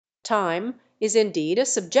time is indeed a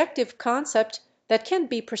subjective concept that can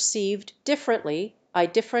be perceived differently by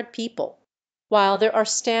different people. While there are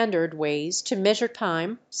standard ways to measure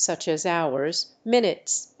time, such as hours,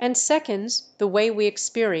 minutes, and seconds, the way we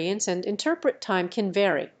experience and interpret time can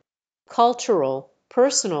vary. Cultural,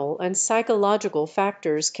 personal, and psychological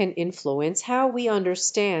factors can influence how we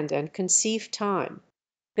understand and conceive time.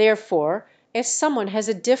 Therefore, if someone has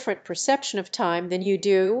a different perception of time than you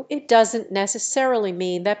do, it doesn't necessarily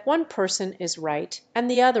mean that one person is right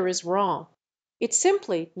and the other is wrong. It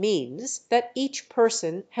simply means that each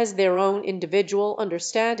person has their own individual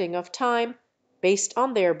understanding of time based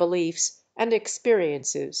on their beliefs and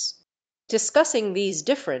experiences. Discussing these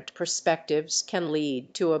different perspectives can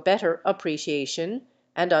lead to a better appreciation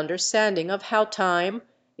and understanding of how time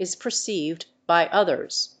is perceived by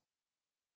others.